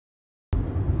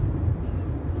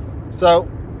So,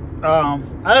 I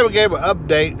never gave an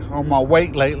update on my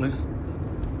weight lately.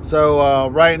 So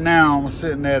right now I'm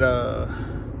sitting at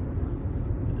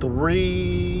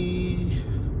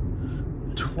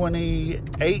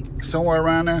 328, somewhere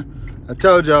around there. I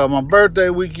told y'all my birthday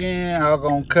weekend I was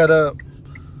gonna cut up.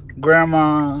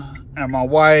 Grandma and my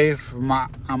wife,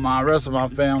 and my rest of my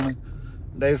family,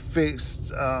 they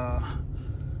fixed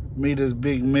me this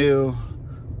big meal: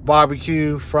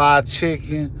 barbecue, fried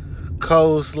chicken,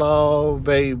 coleslaw,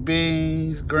 baked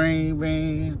beans, green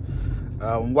beans.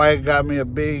 My wife got me a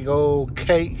big old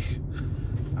cake.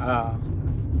 Uh,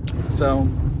 so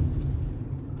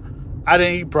I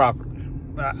didn't eat properly.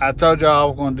 I told y'all I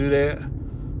was gonna do that,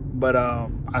 but I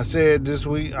said this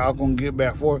week I was gonna get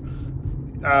back for it.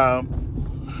 I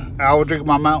was drinking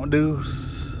my Mountain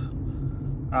Dews.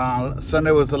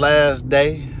 Sunday was the last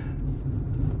day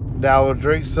that I would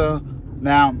drink some.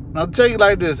 Now I'll tell you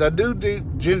like this: I do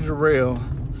drink ginger ale.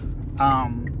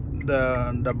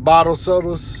 The bottled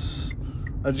sodas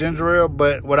of ginger ale,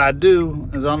 but what I do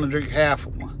is only drink half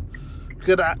of one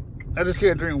because I just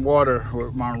can't drink water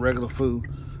with my regular food.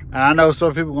 And I know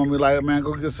some people gonna be like, man,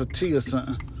 go get some tea or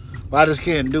something, but I just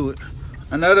can't do it.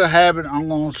 Another habit I'm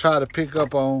gonna try to pick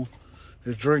up on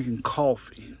is drinking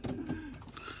coffee.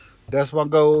 That's my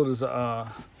goal, is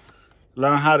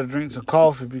learn how to drink some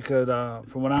coffee because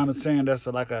from what I understand, that's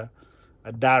like a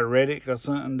diuretic or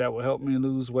something that will help me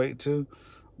lose weight too.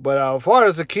 But as far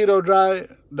as the keto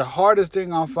diet, the hardest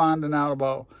thing I'm finding out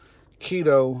about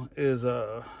keto is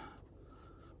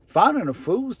finding the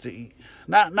foods to eat.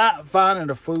 Not finding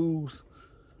the foods,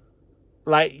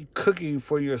 like cooking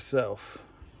for yourself.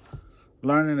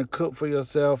 Learning to cook for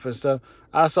yourself and stuff.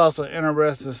 I saw some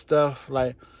interesting stuff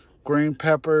like green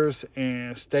peppers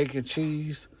and steak and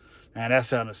cheese. And that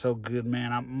sounded so good,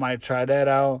 man. I might try that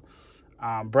out.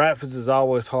 Breakfast is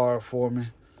always hard for me.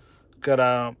 Cause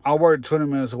I work 20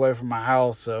 minutes away from my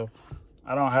house, so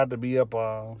I don't have to be up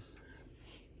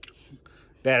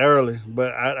that early.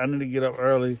 But I need to get up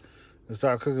early and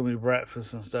start cooking me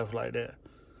breakfast and stuff like that.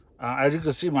 As you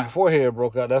can see, my forehead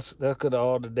broke out. That's because of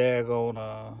all the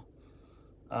daggone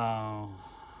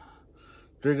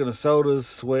drinking the sodas,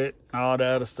 sweat, all that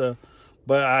other stuff.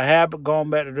 But I have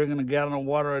gone back to drinking a gallon of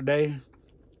water a day.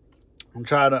 I'm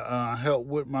trying to help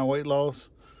with my weight loss.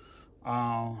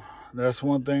 That's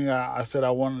one thing I said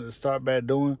I wanted to start back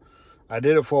doing. I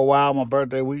did it for a while, my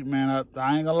birthday week, man. I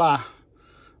ain't gonna lie.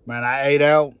 Man, I ate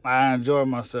out. I enjoyed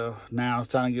myself. Now it's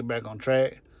time to get back on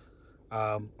track.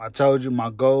 I told you my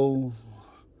goal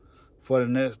for the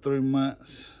next 3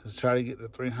 months is try to get to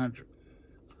 300.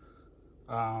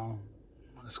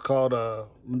 It's called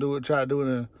try to do it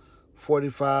in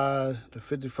 45 to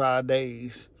 55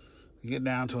 days to get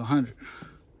down to 100.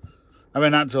 I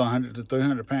mean, not to 100, to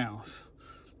 300 pounds.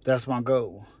 That's my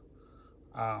goal.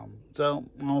 So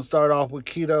I'm gonna start off with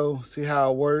keto, see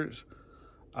how it works.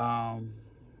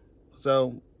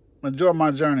 So enjoy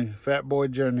my journey, fat boy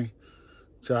journey.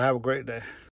 So have a great day.